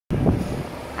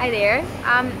Hi there.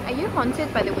 Are you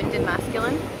haunted by the wounded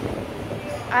masculine?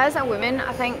 As a woman,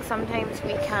 I think sometimes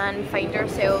we can find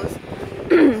ourselves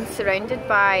surrounded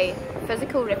by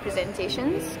physical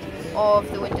representations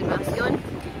of the wounded masculine,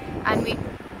 and we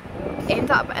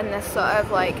end up in this sort of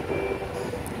like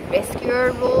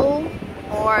rescuer role,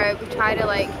 or we try to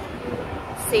like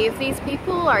save these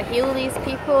people or heal these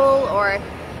people, or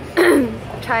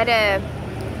try to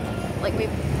like we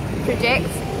project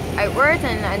outward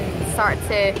and start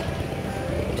to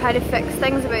try to fix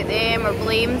things about them or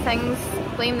blame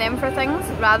them for things,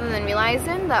 rather than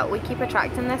realising that we keep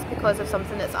attracting this because of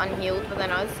something that's unhealed within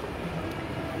us.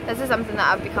 This is something that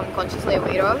I've become consciously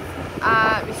aware of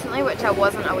recently, which I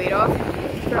wasn't aware of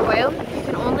for a while. You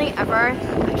can only ever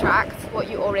attract what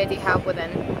you already have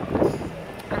within,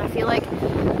 and I feel like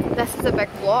this is a big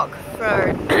block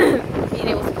for being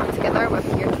able to come together with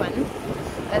your twin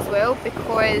as well,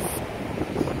 because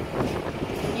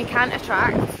you can't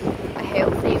attract a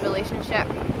healthy relationship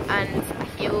and a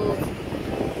healed,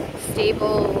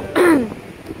 stable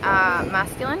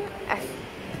masculine if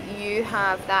you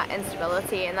have that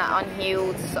instability and that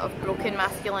unhealed, sort of broken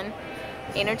masculine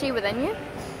energy within you.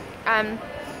 I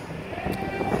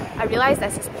realise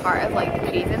this is part of like the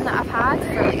craving that I've had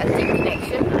for like a deep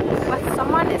connection with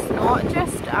someone. It's not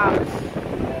just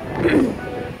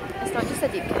it's not just a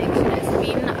deep connection, it's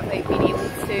been about being able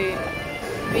to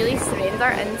really surrender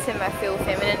into my full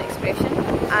feminine expression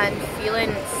and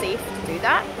feeling safe to do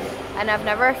that. And I've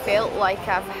never felt like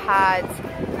I've had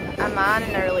a man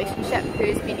in a relationship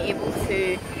who's been able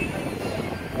to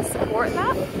support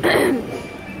that.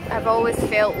 I've always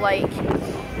felt like,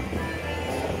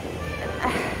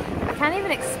 I can't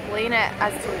even explain it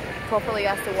properly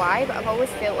as to why, but I've always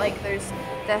felt like there's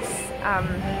this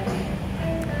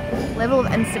level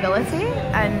of instability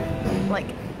and like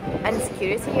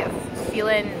insecurity of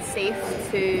feeling safe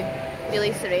to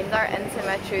really surrender into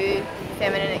my true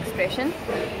feminine expression.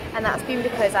 And that's been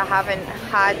because I haven't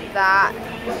had that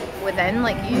within.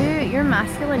 Like your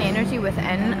masculine energy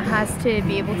within has to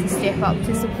be able to step up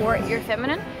to support your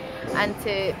feminine and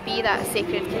to be that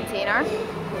sacred container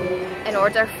in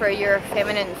order for your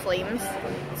feminine flames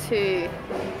to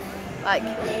like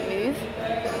move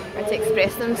or to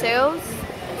express themselves,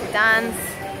 to dance.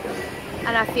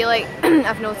 And I feel like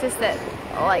I've noticed that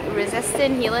like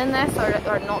resisting healing this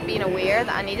or not being aware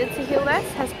that I needed to heal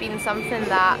this has been something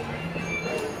that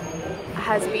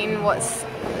has been what's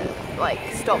like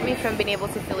stopped me from being able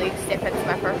to fully step into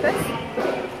my purpose.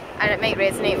 And it might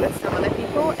resonate with some other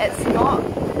people. It's not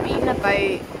been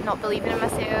about not believing in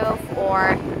myself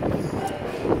or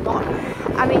not,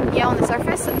 I mean, yeah, on the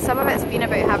surface some of it's been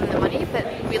about having the money, but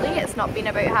really it's not been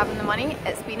about having the money.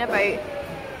 It's been about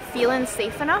feeling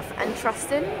safe enough and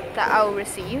trusting that I'll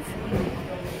receive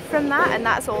from that, and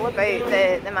that's all about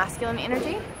the masculine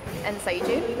energy inside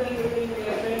you.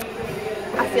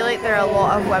 I feel like there are a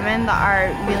lot of women that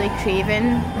are really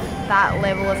craving that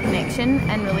level of connection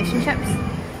in relationships,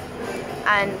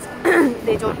 and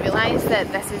they don't realise that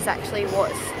this is actually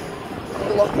what's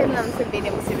blocking them from being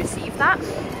able to receive that.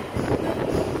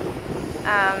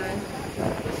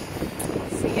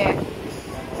 So yeah,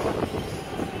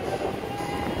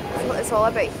 it's all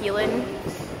about healing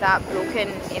that broken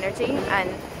energy.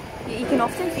 And you can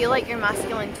often feel like your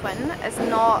masculine twin is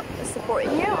not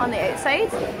supporting you on the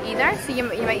outside either, so you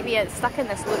might be stuck in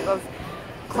this loop of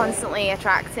constantly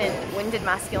attracting wounded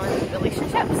masculine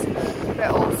relationships,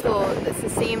 but also it's the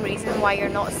same reason why you're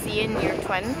not seeing your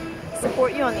twin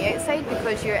support you on the outside,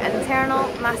 because your internal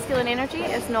masculine energy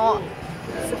is not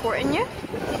supporting you.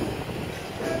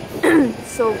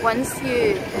 So once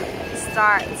you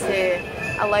start to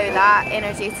allow that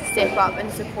energy to step up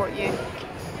and support you,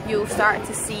 you'll start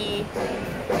to see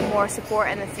more support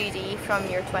in the 3D from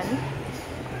your twin.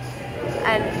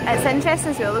 And it's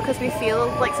interesting as well because we feel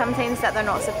like sometimes that they're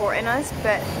not supporting us,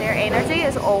 but their energy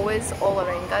is always all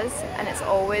around us and it's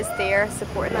always there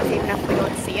supporting us even if we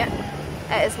don't see it.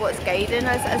 It is what's guiding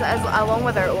us as along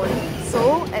with our own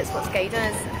soul. It's what's guiding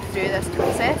us through this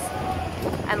process.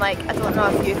 And like, I don't know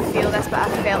if you feel this, but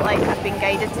I felt like I've been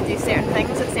guided to do certain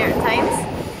things at certain times.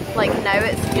 Like now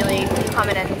it's really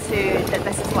coming into that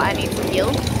this is what I need to heal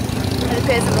in the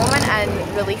present moment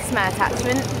and release my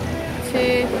attachment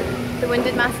to the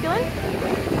wounded masculine.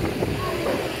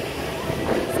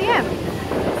 So yeah,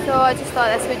 so I just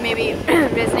thought this would maybe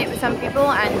resonate with some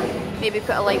people and maybe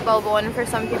put a light bulb on for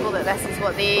some people that this is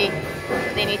what they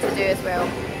need to do as well.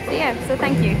 So yeah, so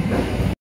thank you.